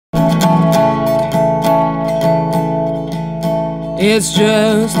It's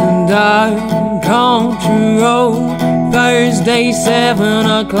just a dark country road, Thursday 7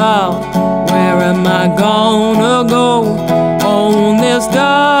 o'clock. Where am I gonna go on this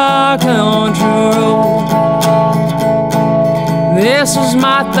dark country road? This is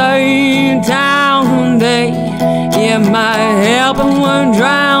my third town day. If my helping weren't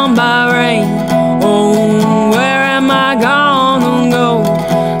drowned by rain, oh, where am I gonna go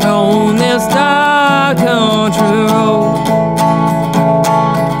on this dark country road?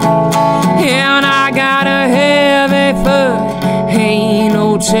 And I got a heavy foot, ain't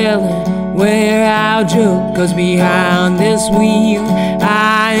no telling where I'll jump, 'cause behind this wheel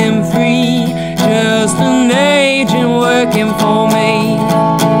I am free, just an agent working for me.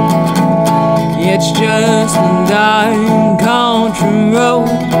 It's just a dark country road,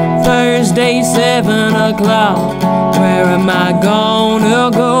 Thursday 7 o'clock. Where am I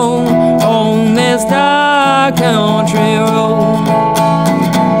gonna go on this dark country road?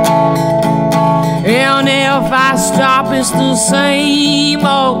 And if I stop, it's the same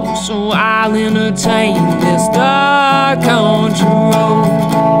old, so I'll entertain this dark country road.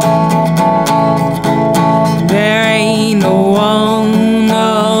 There ain't no one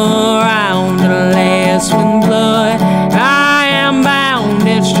around unless with blood I am bound.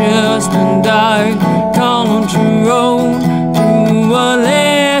 It's just a dark country road through a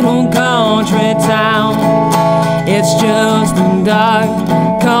little country town. It's just a dark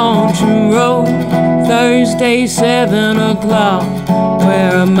country road, Thursday 7 o'clock.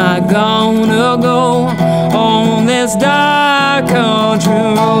 Where am I gonna go on this dark country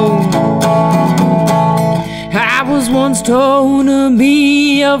road? I was once told to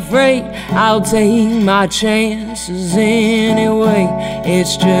be afraid, I'll take my chances anyway.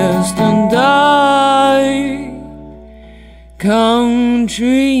 It's just a dark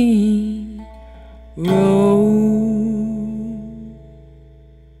country road.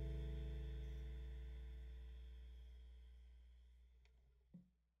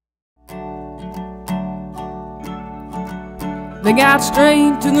 They got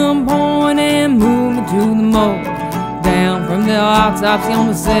straight to the point and moved me to the mold. Down from the autopsy on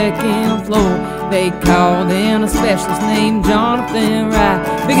the second floor, they called in a specialist named Jonathan Wright.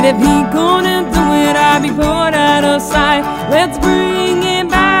 Figured if he couldn't do it, I'd be put out of sight. Let's bring it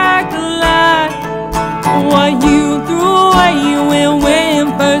back to life. What you threw away, you will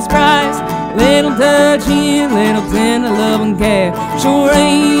win first prize. Little touching, little tender love and care. Sure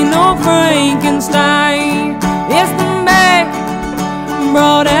ain't no Frankenstein. It's the man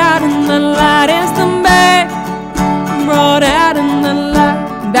brought out in the light. It's the man brought out in the light.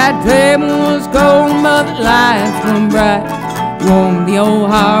 That table was cold, but the lights were bright. Warmed the old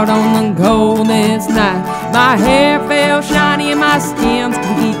heart on the coldest night. My hair felt shiny and my skin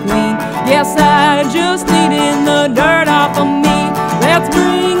squeaky clean. Yes, I just needed the dirt off of me. Let's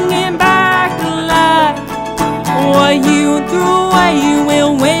bring it back to life. What you threw away, you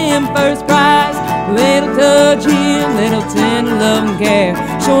will win first prize. Little touching, little tender love and care.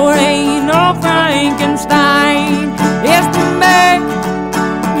 Sure ain't no Frankenstein. It's the man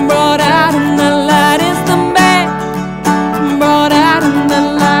brought out in the light. It's the man brought out in the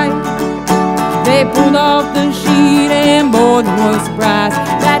light. They pulled off the sheet and boy, they were surprised.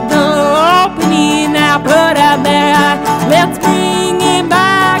 That door opening now put out their eye. Let's bring it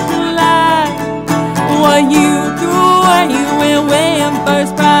back to life. What you threw away, you will win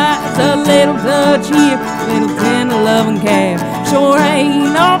first prize. A little touch here, little tender love and care. Sure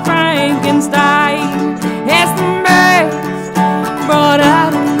ain't no Frankenstein. It's the man brought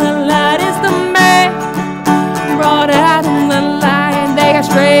out in the light. It's the man brought out in the light. They got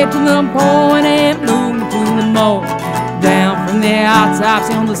straight to the point and moved to the mold. Down from the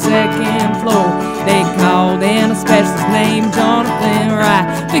autopsy on the second floor, they called in a specialist named Jonathan Wright.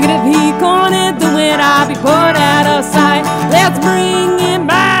 Figured if he couldn't do it, I'd be put out of sight. Let's bring it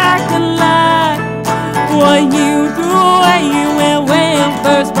back to life. What you threw away, you will win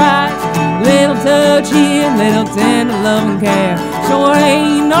first prize. Little touch here, little tender love and care. Sure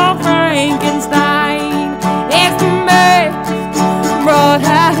ain't no Frankenstein. It's the man brought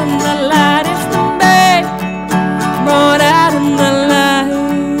out in the light. It's the man brought out in the light.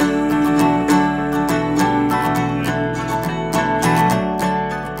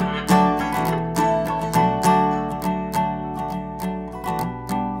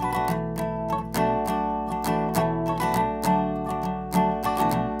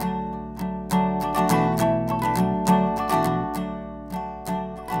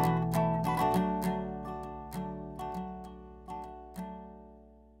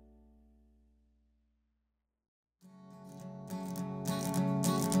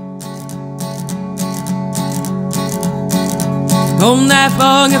 On that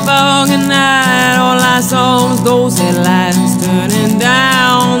foggy, foggy night, all I saw was those headlights turning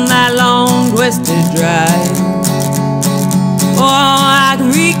down that long twisted drive. Oh, I can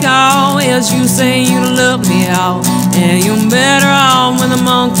recall, yes, you say you love me all, and you're better off with a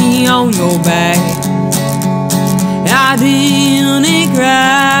monkey on your back. I didn't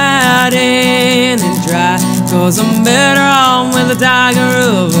cry, I didn't try, 'cause I'm better off with a tiger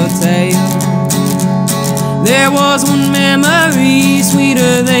of a tail. There was one memory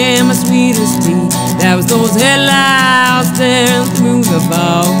sweeter than my sweetest tea. That was those headlights staring through the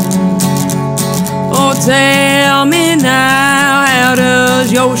fog. Oh, tell me now, how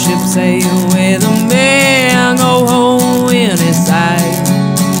does your ship sail with a big old hole in its side?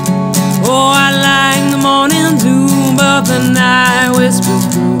 Oh, I like the morning dew, but the night whispers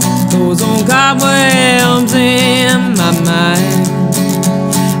through those old cobwebs in my mind.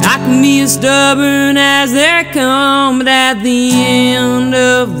 I can be as stubborn as they come, but at the end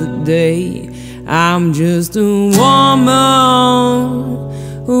of the day, I'm just a woman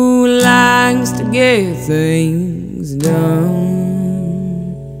who likes to get things done.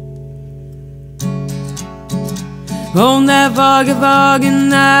 On that foggy, foggy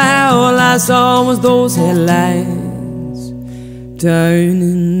night, all I saw was those headlights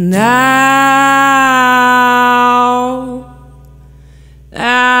turning out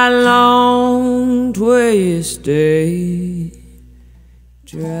that long twisted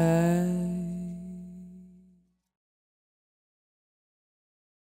drive.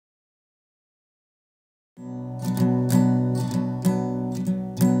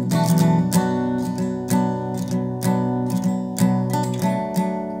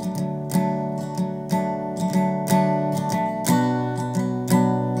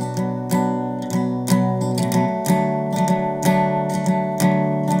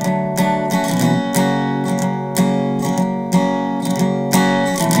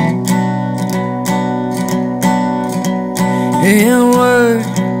 And words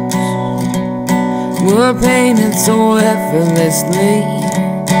were painted so effortlessly.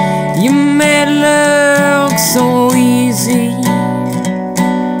 You made it look so easy,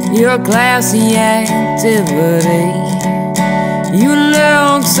 your classy activity. You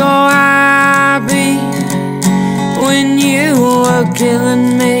looked so happy when you were killing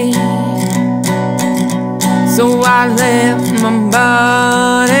me. So I left my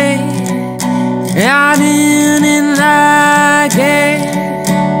body, I didn't like it.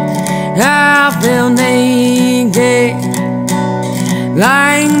 I felt naked,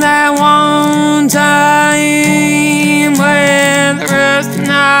 like that one time when the rest of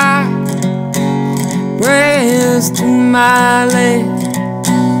night pressed to my lips.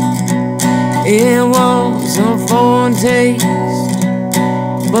 It was a foretaste,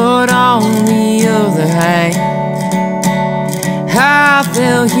 but on the other hand, I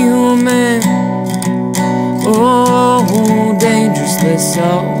felt human. Oh, dangerously so.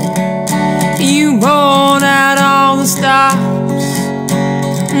 You poured out all the stops,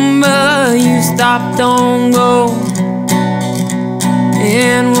 but you stopped on go.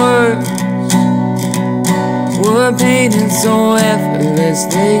 And words were painted so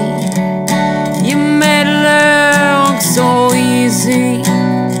effortlessly. You made it look so easy,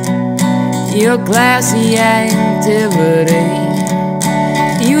 your classy activity.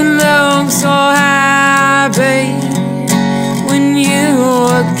 You look so happy when you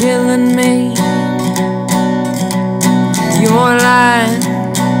were killing me. Your lines,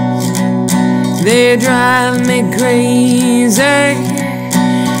 they drive me crazy.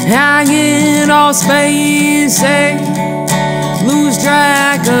 I get all spacey, lose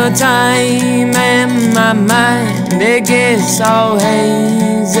track of time, and my mind, it gets all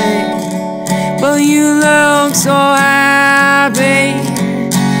hazy. But you look so happy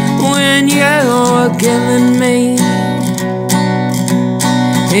when you were killing me.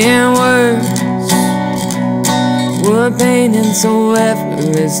 And words were painted so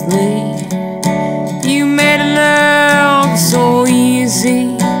effortlessly. You made it look so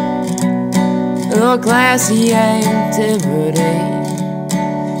easy, a classy activity.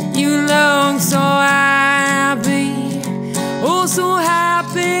 You look so happy, oh so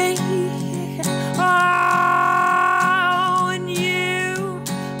happy. Oh, when you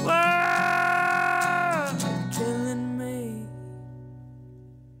were killing me.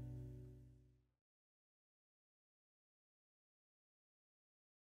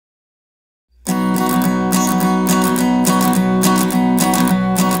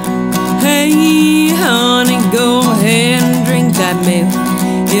 Hey, honey, go ahead and drink that milk.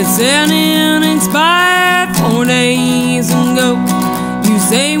 It's sitting expired 4 days ago. You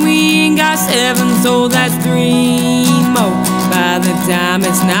say we ain't got 7, so that's 3 more. By the time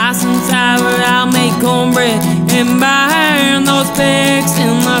it's nice and sour, I'll make cornbread and burn those pigs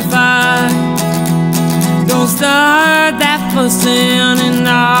in the fire. Don't start that fussing and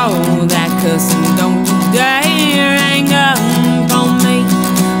all that cussing. Don't you dare hang up on me.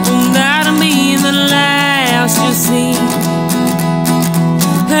 That'll be the last you see.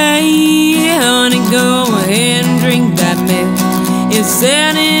 Hey, honey, go ahead and drink that milk. It's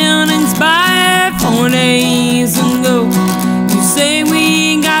set in expired 4 days ago. You say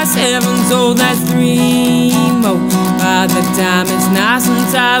we got 7, so that's 3 more. By the time it's nice and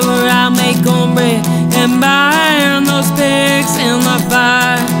sour, I'll make cornbread and burn those pigs in the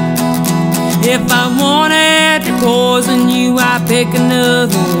fire. If I wanted to poison you, I'd pick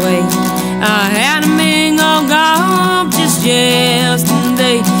another way. I had a mingle golf just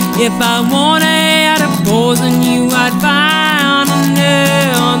yesterday. If I wanted to poison you, I'd find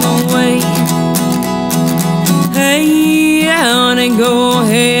another way. Hey, honey, go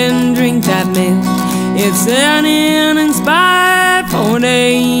ahead and drink that milk. It's set in expired 4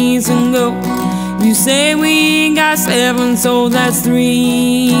 days ago. You say we got 7, so that's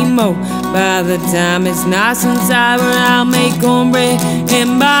 3 more. By the time it's nice and sour, I'll make cornbread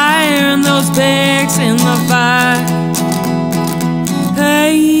and burn those pigs in the fire.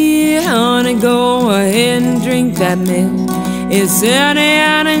 Hey, honey, go ahead and drink that milk. It's set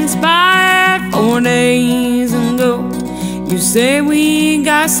in expired 4 days ago. You say we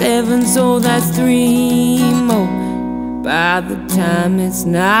got 7, so that's 3 more. By the time it's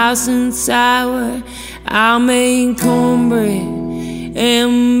nice and sour, I'll make cornbread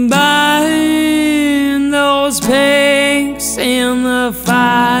and burn those pigs in the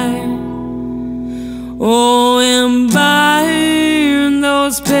fire. Oh, and burn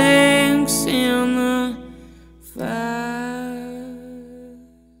those pigs in the fire.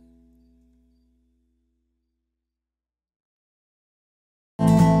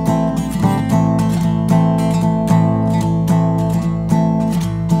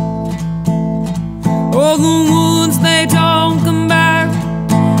 Oh, the woods they talk about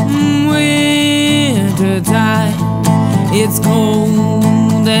winter time. It's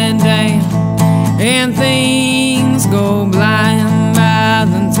cold and damp, and things go blind by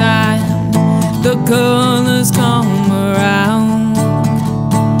the time the colors come around.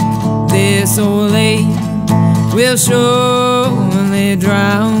 This old lake will surely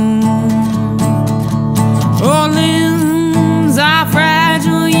drown. Oh, limbs are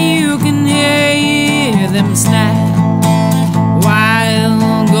fragile, you can hear them snap.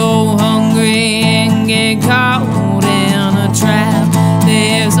 Wild, go hungry and get caught in a trap.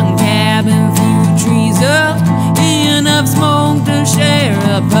 There's some cabin, few trees up, enough smoke to share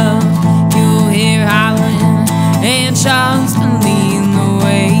a puff. You'll hear hollering and shots to lead the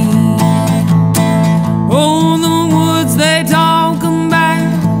way. Oh, the woods they talk about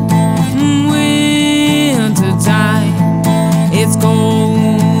winter time. It's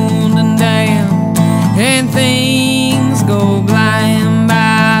cold and damp, and things go blind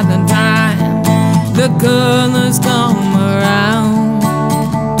by the time the colors come around.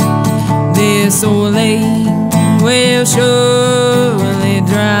 This old lake will surely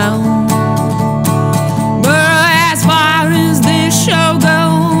drown. But as far as this show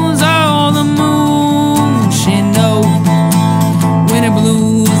goes, all the moon she knows. When it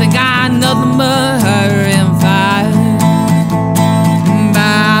blues, they got nothing but her and fire.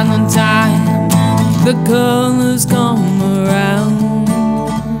 By the time the colors come around,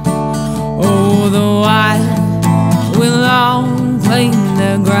 oh, the wild will all claim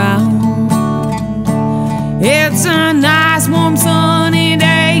their ground. It's a nice warm sunny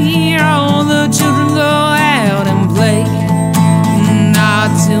day, all the children go out and play.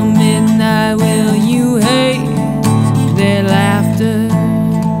 Not till midnight will you hear their laughter.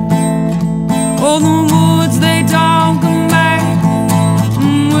 Oh, the woods they talk about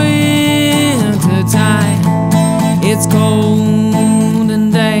winter time. It's cold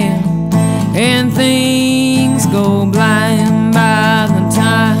and damp, and things go blind by the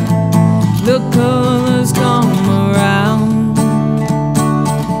time the colors come around.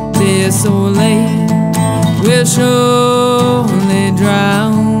 This old lake will surely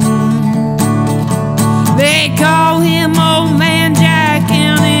drown. They call him Old Man Jack,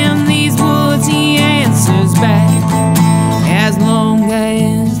 and in these woods he answers back. As long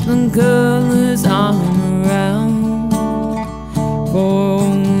as the colors aren't around, for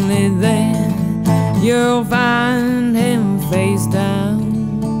only then you'll find him face down.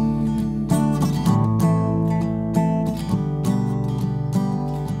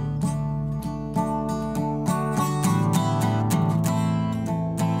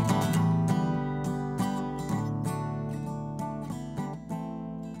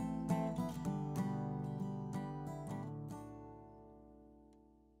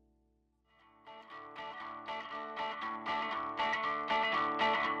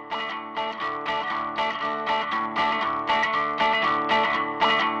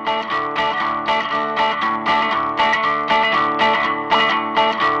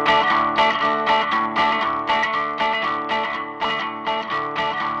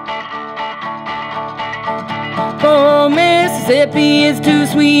 Mississippi is too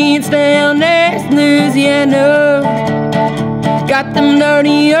sweet, down next Louisiana. Got them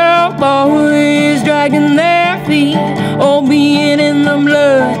dirty old boys dragging their feet, oh, being in the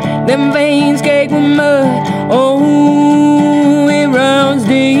blood, them veins caked with mud. Oh, it runs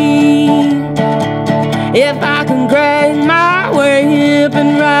deep. If I can crack my whip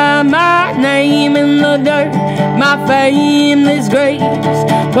and write my name in the dirt, my fameless grace.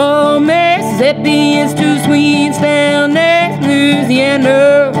 Oh, Mississippi is too sweet, down next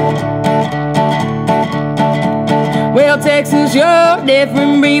Louisiana. Well, Texas, you're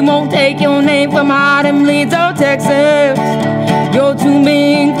different breed, won't take your name from how them leads. Oh, Texas, you're too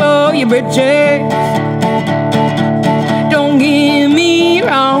big for your britches. Don't get me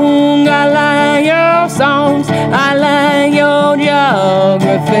wrong, I like your songs, I like your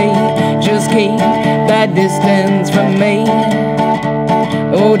geography. Just keep that distance from me.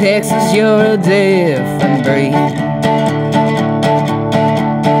 Oh, Texas, you're a different breed.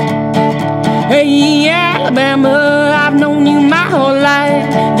 Hey, Alabama, I've known you my whole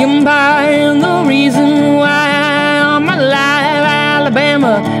life. You're buying the reason why I'm alive.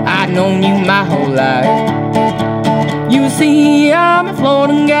 Alabama, I've known you my whole life. You see, I'm a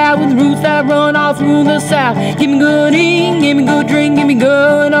Florida guy with roots that run all through the South. Give me good eating, give me good drink, give me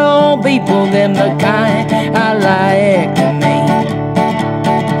good old people, them the kind I like to meet.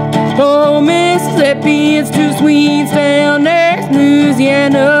 Oh, Mississippi, it's too sweet, down next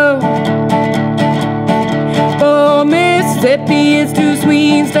Louisiana. Oh, Mississippi, it's too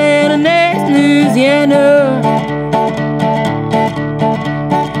sweet, down next Louisiana.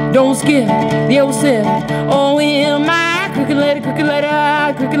 Don't skip the old sip. Oh, in my crooked letter, crooked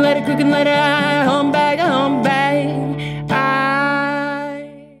letter, crooked letter, crooked letter, humbag, humbag.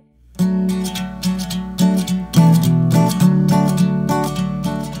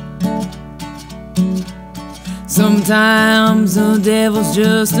 Sometimes the devil's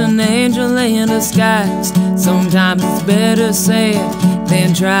just an angel in disguise. Sometimes it's better said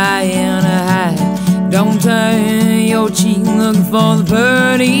than trying to hide. Don't turn your cheek looking for the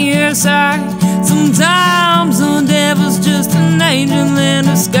prettier side. Sometimes the devil's just an angel in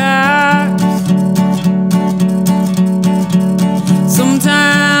disguise.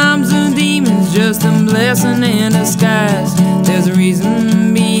 Sometimes the demon's just a blessing in disguise. There's a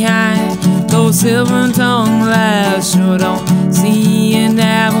reason behind those silver-tongued lies. Sure don't see it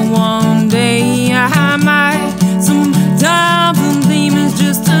happen one day. I might. Sometimes the demon's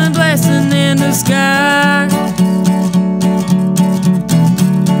just a blessing in disguise.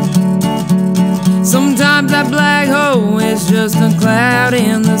 Sometimes that black hole is just a cloud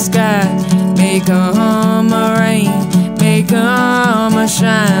in the sky. May come a rain, may come a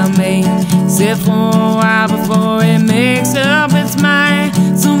shine, may sit for a while before it makes up its mind.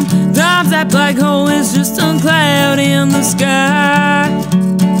 Sometimes that black hole is just a cloud in the sky.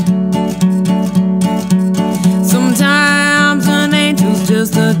 Sometimes an angel's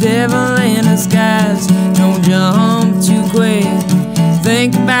just a devil in disguise. Don't jump too quick,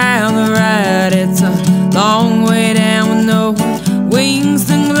 think about the ride. It's a long way down with no wings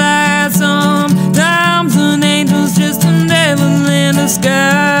to glide. Sometimes an angel's just a devil in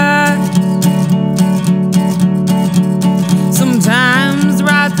disguise. Sometimes the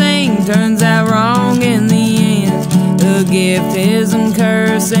right thing turns out wrong in the end. The gift is a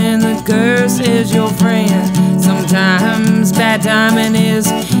curse and the curse is your friend. Sometimes bad timing is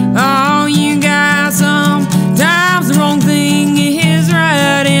all you got. Sometimes the wrong thing is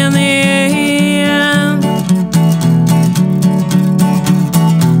right in the end.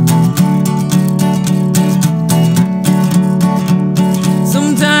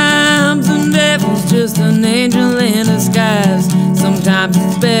 Sometimes the devil's just an angel in disguise. Sometimes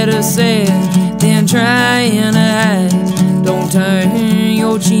it's better said than trying to hide. Don't turn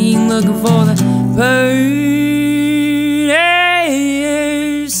your cheek looking for the prettier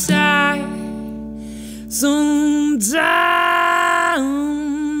side. Sometimes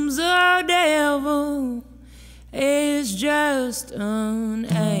the devil is just an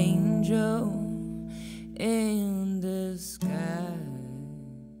angel in disguise.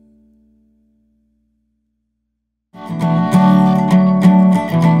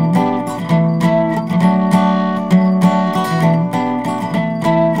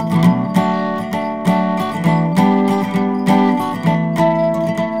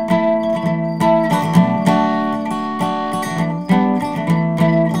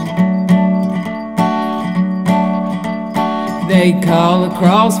 They call a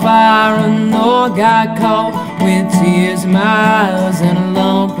crossfire, and no, I got caught with tears in my eyes and a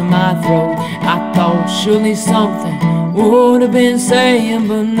lump in my throat. I thought surely something would have been saying,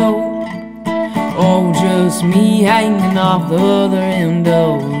 but no. Oh, just me hanging off the other end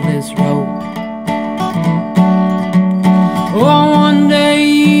of this road. Oh, one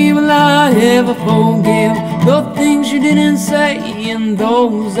day will I ever forgive the things you didn't say and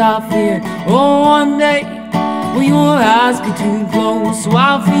those I feared. Oh, one day will your eyes get too close, so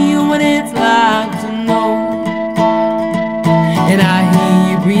I'll feel what it's like to know. And I hear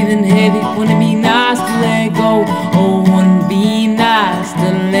you breathing heavy. Wouldn't it be nice to let go? Oh, wouldn't it be nice to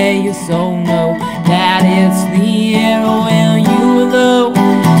let your soul know that it's the arrow when you were low?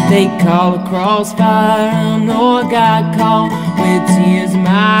 They call a crossfire. I know I got caught with tears in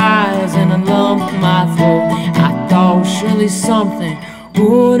my eyes and a lump in my throat. I thought surely something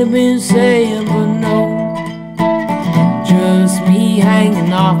would have been said, but no. Just me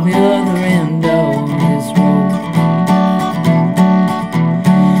hanging off the other end of this road.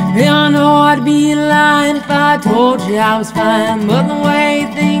 I know I'd be lying if I told you I was fine, but the way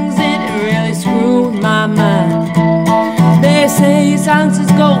things ended really screwed my mind. They say silence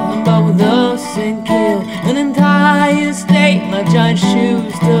is golden, but with us it killed an entire state like giant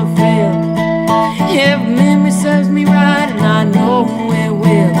shoes to fill. If memory serves me right, and I know it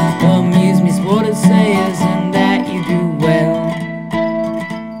will, amuse me's what it says, and that you do well.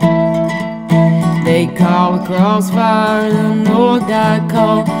 They call a crossfire. I know I got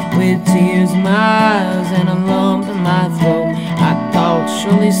caught with tears in my eyes and a lump in my throat. I thought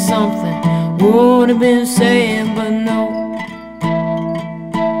surely something would have been said, but no.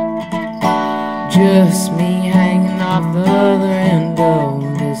 Just me hanging off the other end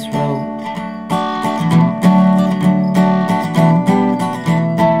of this road.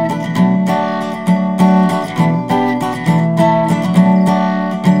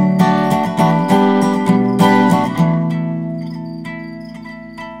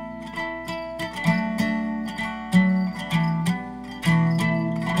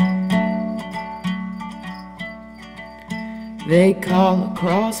 They call a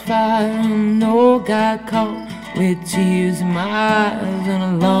crossfire. I know I got caught with tears in my eyes and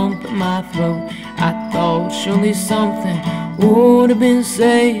a lump in my throat. I thought surely something would have been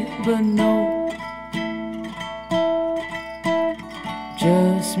said, but no.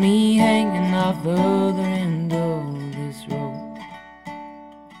 Just me hanging off the other end of this road.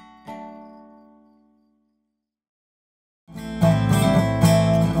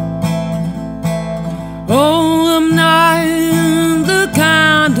 Oh, I'm not the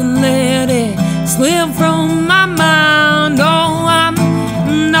kind to let it slip from my mind. Oh, I'm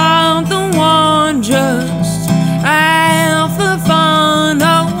not the one just out for fun.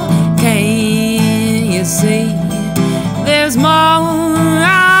 Oh, can't you see there's more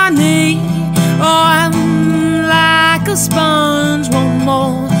I need? Oh, I'm like a sponge, want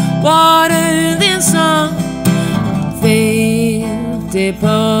more water than sun. 50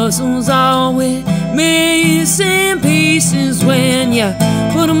 puzzles all with missing pieces. When you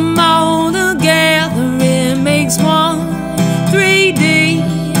put them all together, it makes one 3D.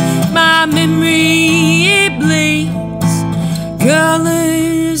 My memory, it bleeds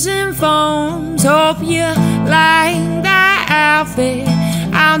colors and forms. Hope you like that outfit.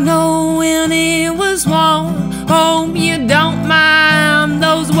 I know when it was worn. Hope you don't mind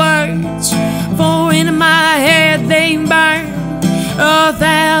those words, for in my head they burn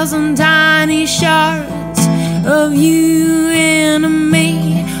 1,000 tiny shards of you and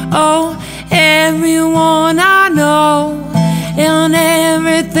me. Oh, everyone I know and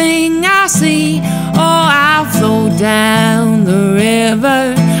everything I see. Oh, I flow down the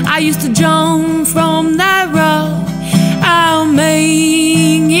river. I used to jump from that rock. I'll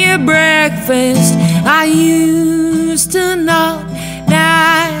make you breakfast. I used to know.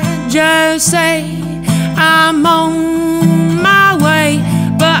 Now I just say I'm on my way,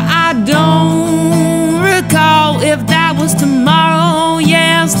 but I don't recall if that was tomorrow or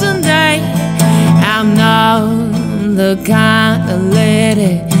yesterday. I'm not the kind to let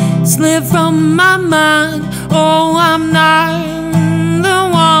it slip from my mind. Oh, I'm not the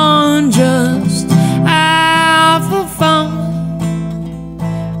one just out for fun.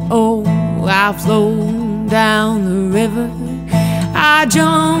 Oh, I flowed down the river. I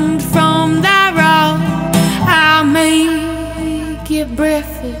jumped from that rock. I'll make you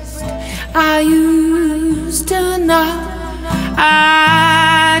breakfast. I used to know.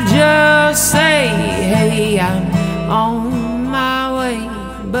 I just say, hey, I'm on my way,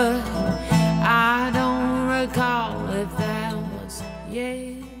 but I don't recall if that was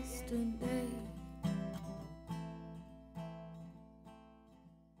yesterday.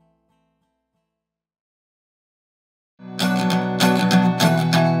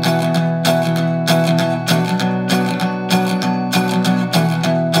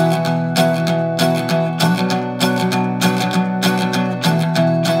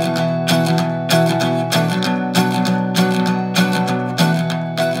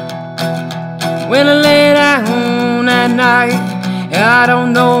 I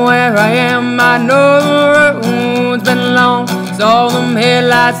don't know where I am, I know the road's been long. Saw them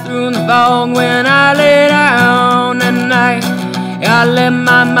headlights through the fog when I lay down at night. I let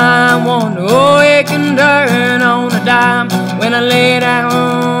my mind wander, oh it can turn on a dime. When I lay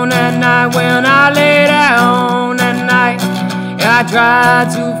down at night, when I lay down at night, I try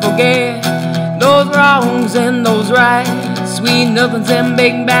to forget those wrongs and those rights, sweet nothings and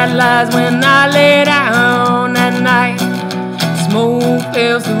big bad lies. When I lay down at night, smoke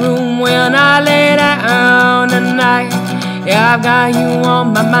fills the room when I lay down at night. Yeah, I've got you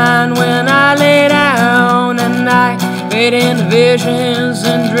on my mind when I lay down at night. Fading visions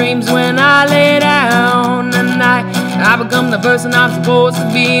and dreams when I lay down at night. I become the person I'm supposed to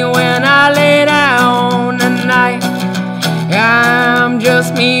be when I lay down at night. I'm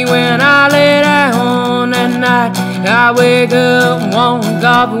just me when I lay down at night. I wake up and want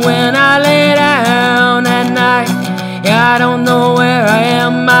coffee when I lay down at night. Yeah, I don't know where I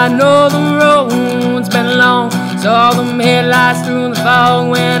am, I know the road's been long. Saw them headlights through the fog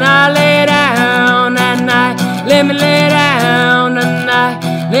when I lay down at night. Let me lay down tonight,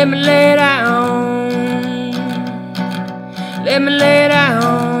 let me lay down. Let me lay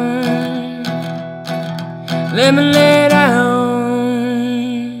down, let me lay down.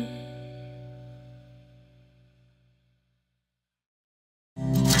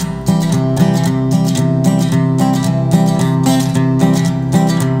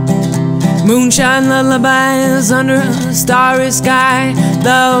 Moonshine lullabies under a starry sky,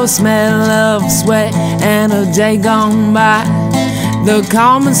 the smell of sweat and a day gone by, the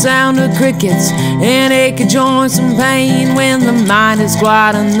calming sound of crickets and achy joints and pain when the mind is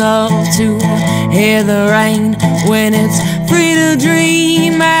quiet enough to hear the rain, when it's free to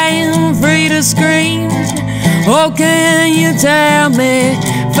dream and free to scream. Oh, can you tell me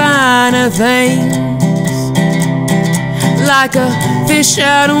finer things, like a fish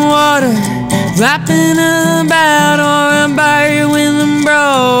out of water flapping about, or a bird with a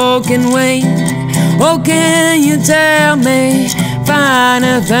broken wing? Oh, can you tell me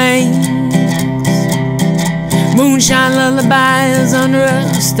finer things? Moonshine lullabies under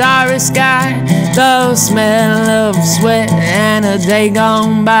a starry sky, the smell of sweat and a day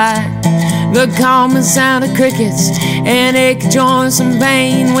gone by, the calming sound of crickets and achy joints and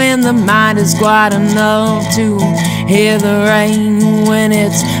pain when the mind is quiet enough to hear the rain, when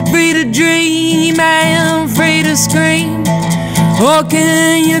it's free to dream and free to scream. Oh,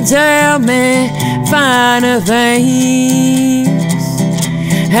 can you tell me finer things?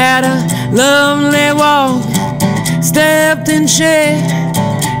 Had a lovely walk, stepped and shed,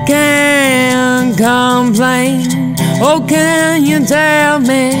 can't complain. Oh, can you tell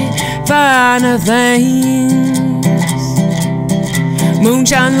me finer things?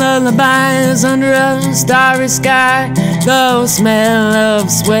 Moonshine lullabies under a starry sky, the smell of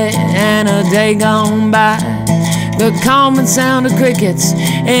sweat and a day gone by, the calming sound of crickets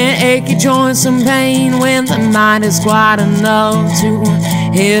and achy joints and pain when the mind is quiet enough to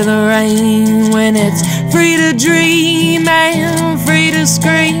hear the rain, when it's free to dream and free to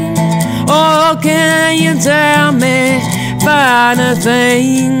scream. Oh, can you tell me finer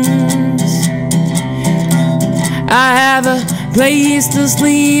things? I have a place to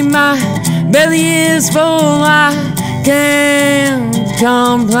sleep, my belly is full, I can't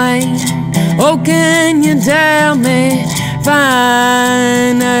complain. Oh, can you tell me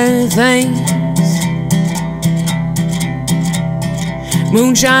finer things?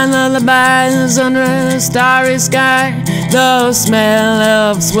 Moonshine lullabies under a starry sky, the smell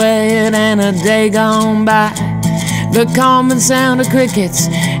of sweat and a day gone by, the calming sound of crickets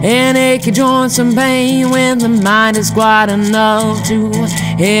and achy joints and pain when the mind is quiet enough to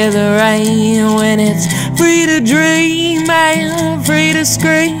hear the rain, when it's free to dream and free to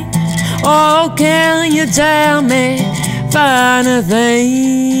scream. Oh, can you tell me finer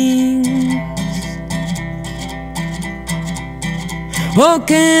things? Oh,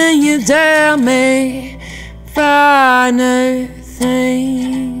 can you tell me finer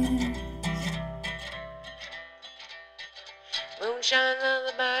things? Moonshine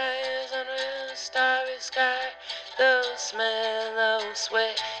lullabies under a starry sky, the smell of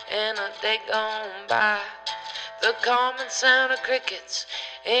sweat and a day gone by, the calming sound of crickets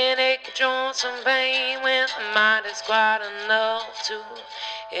and achy joints and pain when the mind is quiet enough to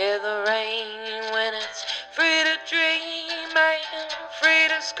hear the rain, when it's free to dream and free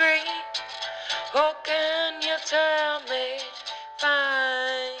to scream.